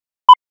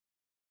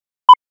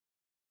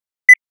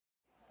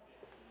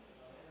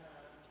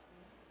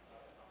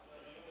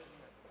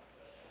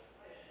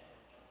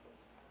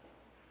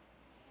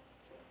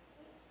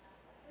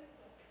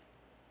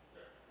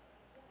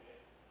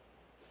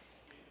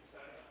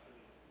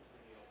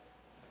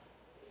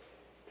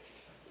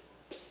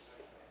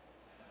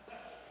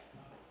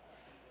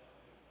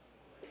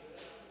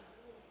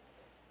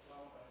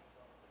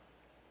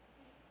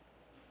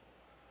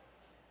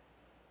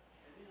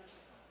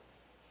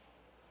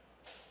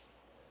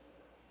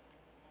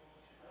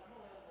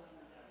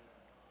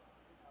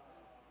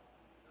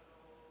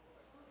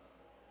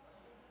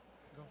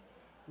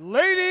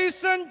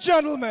Ladies and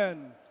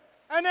gentlemen,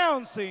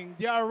 announcing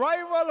the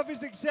arrival of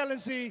His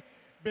Excellency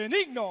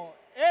Benigno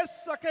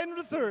S.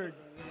 Aquino III,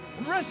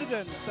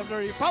 President of the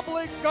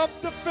Republic of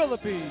the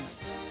Philippines.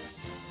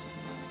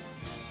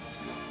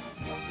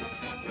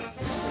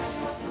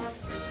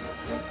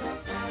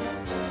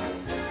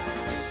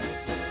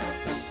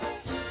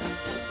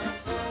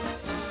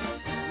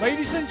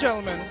 Ladies and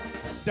gentlemen,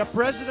 the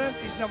President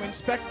is now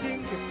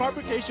inspecting the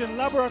Fabrication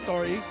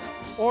Laboratory,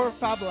 or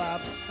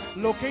FABLAB,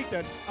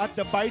 located at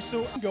the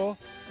Benigno,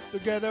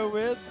 together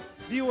with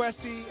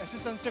DOST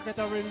Assistant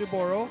Secretary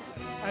Liboro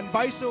and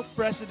BISO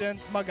President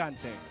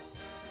Magante.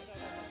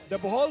 The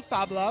Bohol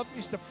FABLAB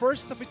is the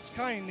first of its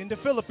kind in the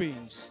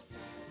Philippines.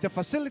 The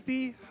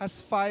facility has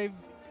 5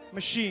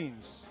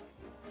 machines.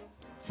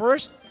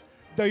 First,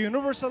 the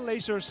Universal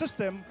Laser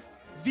System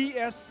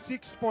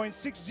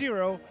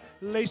VS6.60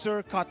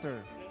 laser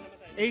cutter,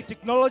 a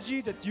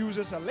technology that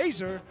uses a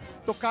laser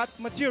to cut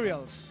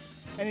materials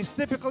and is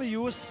typically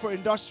used for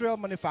industrial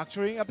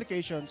manufacturing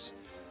applications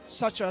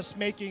such as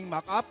making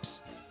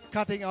mock-ups,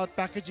 cutting out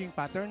packaging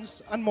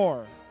patterns, and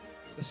more.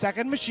 The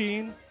second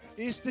machine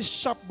is the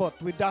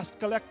shopbot with dust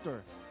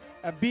collector,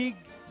 a big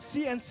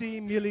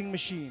CNC milling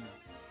machine.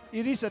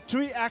 It is a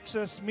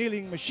 3-axis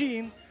milling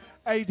machine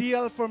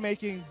ideal for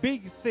making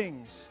big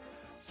things,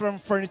 from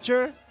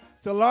furniture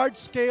to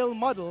large-scale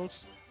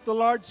models to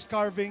large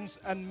carvings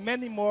and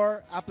many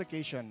more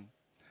applications.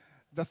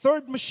 The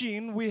third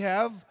machine we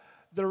have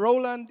the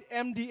Roland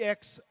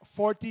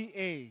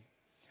MDX40A,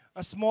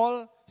 a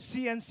small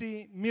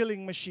CNC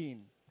milling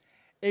machine,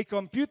 a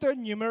computer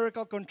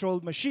numerical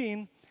controlled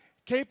machine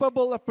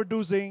capable of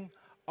producing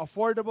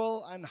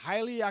affordable and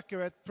highly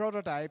accurate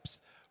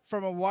prototypes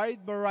from a wide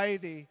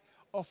variety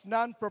of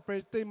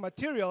non-proprietary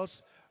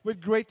materials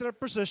with greater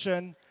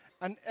precision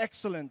and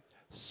excellent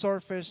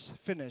surface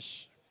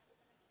finish.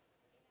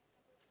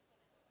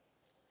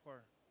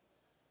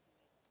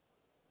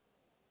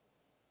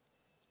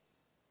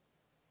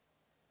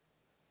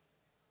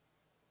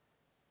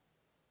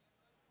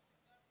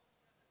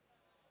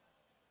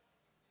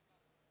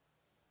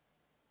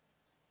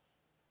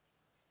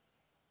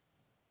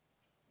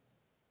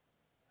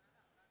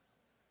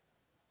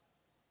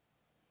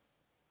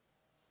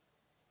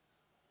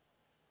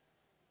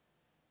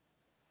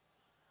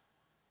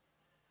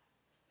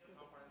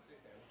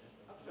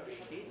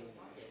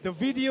 The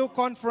video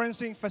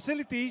conferencing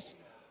facilities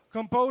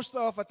composed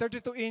of a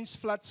 32-inch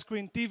flat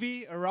screen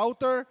TV, a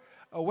router,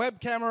 a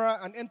web camera,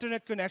 and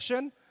internet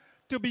connection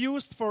to be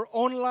used for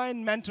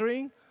online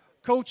mentoring,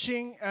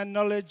 coaching, and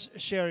knowledge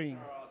sharing.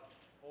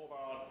 Over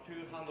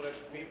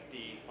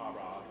 250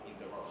 FABLAB in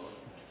the world.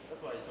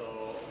 That's why,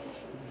 so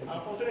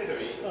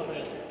unfortunately, so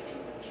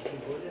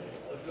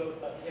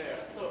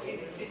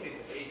this is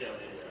Asia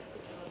area.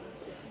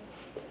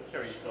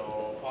 Actually,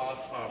 so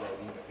first FABLAB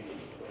in the field.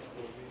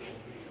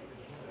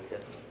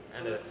 Yes.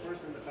 And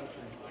first in the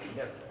country.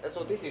 Yes. And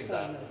so this is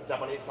the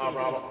Japanese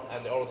FABLAB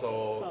and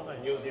also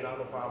New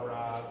Zealand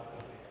FABLAB.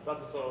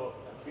 But so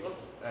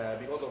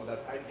because of the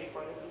time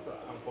difference,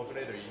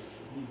 unfortunately,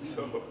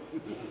 so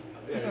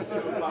there is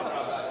two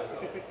FABLAB. So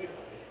this is the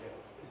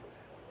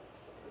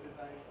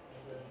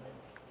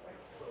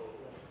so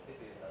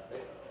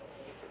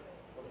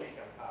we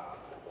can have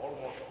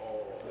almost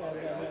all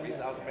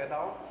without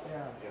metal.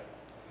 Yeah. Yes.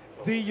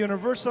 The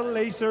Universal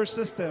Laser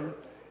System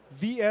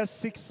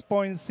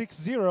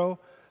VS6.60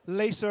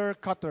 laser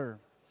cutter,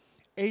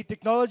 a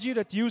technology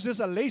that uses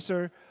a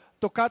laser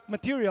to cut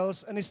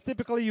materials and is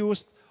typically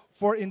used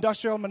for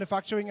industrial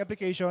manufacturing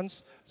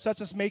applications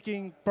such as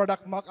making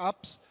product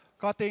mock-ups,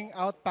 cutting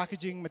out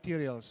packaging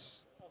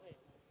materials.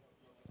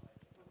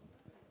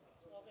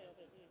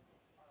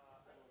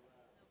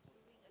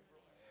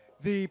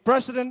 The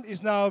President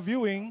is now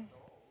viewing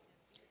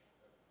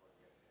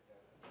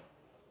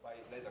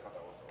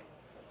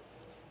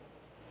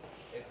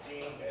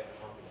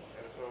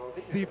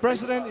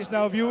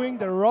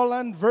the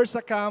Roland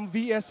VersaCam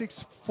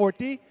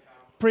VS640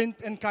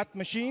 print and cut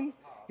machine.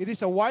 It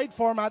is a wide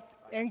format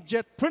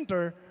inkjet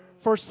printer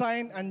for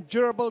sign and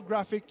durable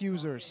graphic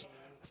users,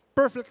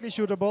 perfectly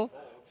suitable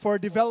for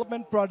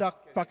development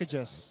product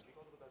packages.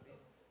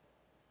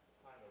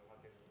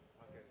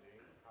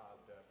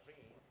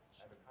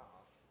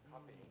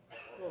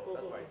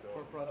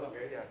 For product.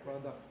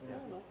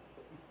 Yeah.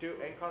 To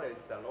encourage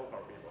the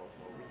local people,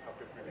 so we have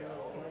to prepare.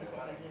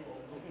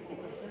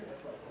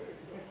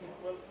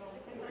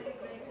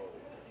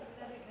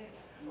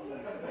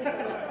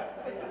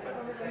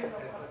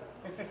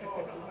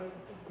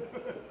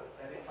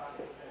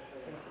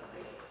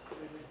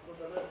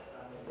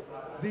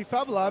 The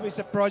FABLAB is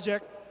a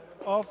project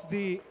of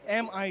the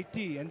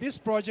MIT, and this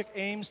project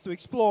aims to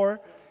explore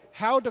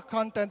how the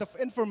content of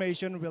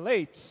information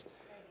relates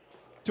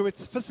to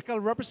its physical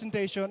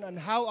representation and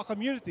how a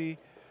community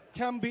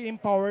can be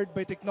empowered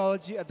by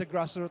technology at the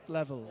grassroots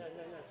level.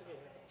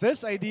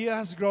 This idea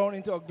has grown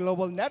into a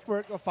global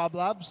network of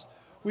FABLABs,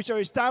 which are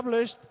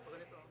established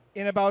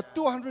in about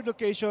 200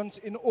 locations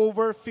in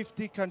over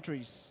 50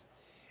 countries.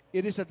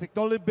 It is a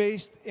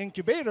technology-based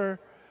incubator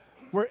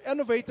where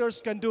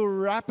innovators can do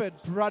rapid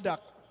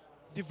product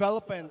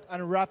development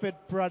and rapid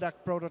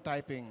product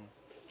prototyping.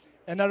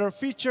 Another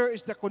feature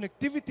is the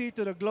connectivity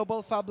to the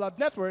global FabLab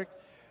network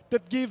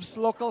that gives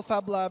local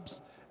Fab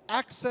Labs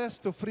access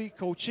to free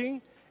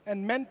coaching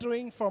and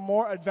mentoring for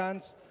more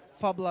advanced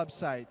FabLab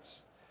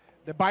sites.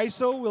 The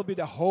BISO will be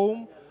the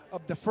home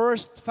of the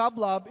first Fab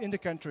Lab in the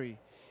country.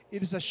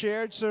 It is a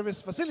shared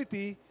service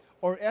facility,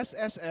 or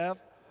SSF,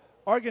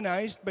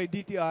 organized by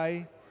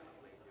DTI,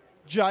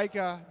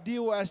 JICA,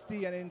 DOST,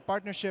 and in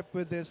partnership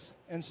with this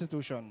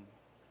institution.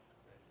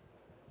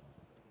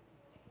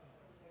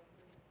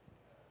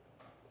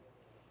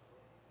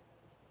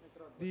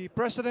 The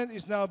president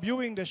is now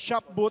viewing the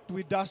shop booth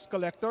with dust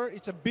collector.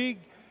 It's a big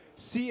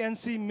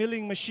CNC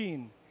milling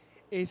machine,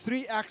 a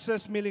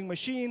 3-axis milling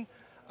machine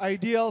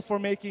ideal for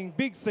making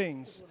big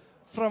things,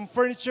 from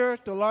furniture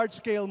to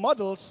large-scale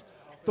models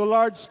to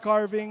large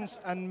carvings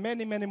and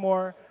many, many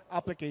more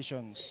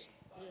applications.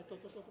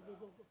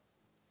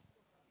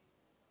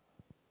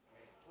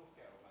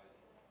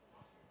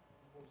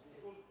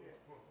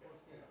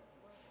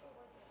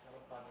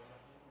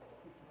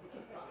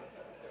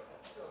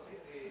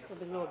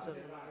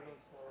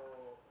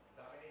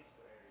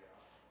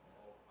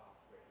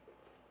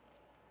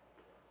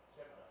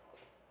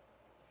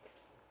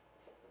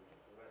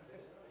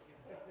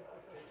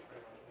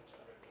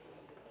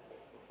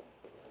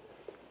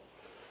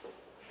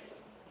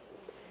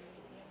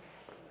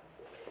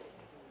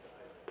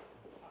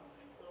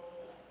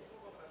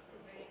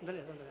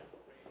 Sandali, sandali.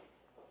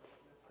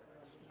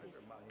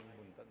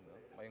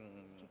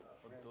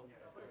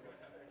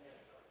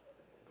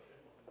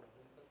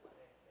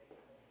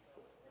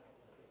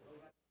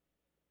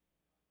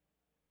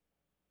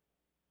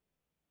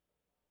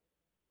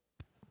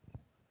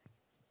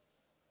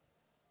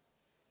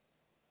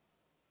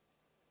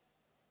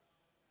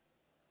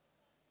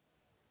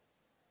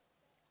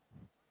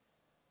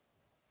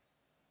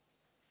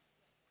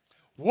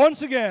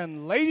 Once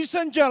again, ladies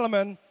and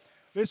gentlemen,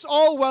 let's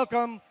all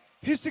welcome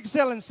His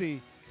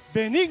Excellency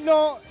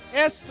Benigno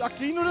S.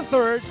 Aquino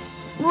III,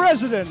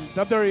 President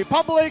of the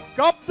Republic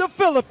of the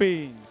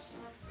Philippines.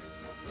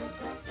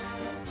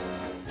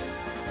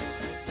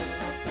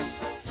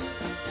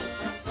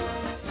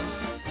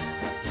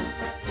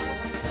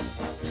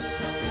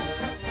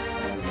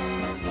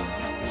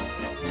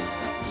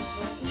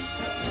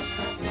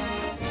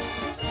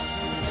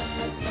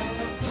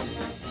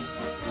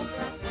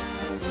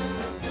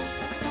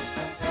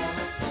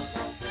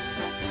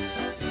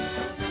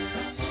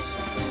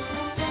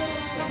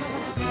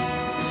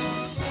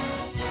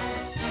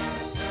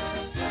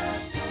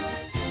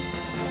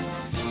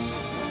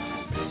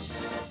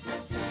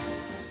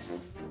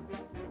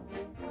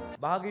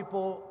 Bahagi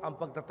po ang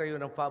pagtatayo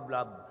ng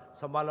FabLab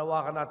sa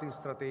malawakan nating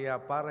estratehiya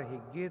para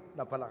higit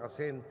na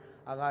palakasin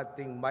ang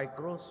ating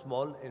micro,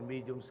 small, and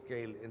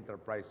medium-scale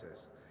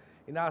enterprises.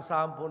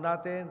 Inaasahan po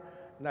natin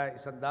na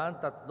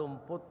 135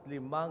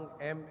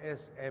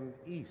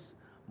 MSMEs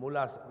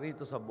mula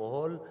rito sa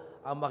Bohol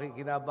ang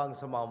makikinabang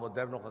sa mga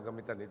modernong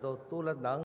kagamitan nito tulad ng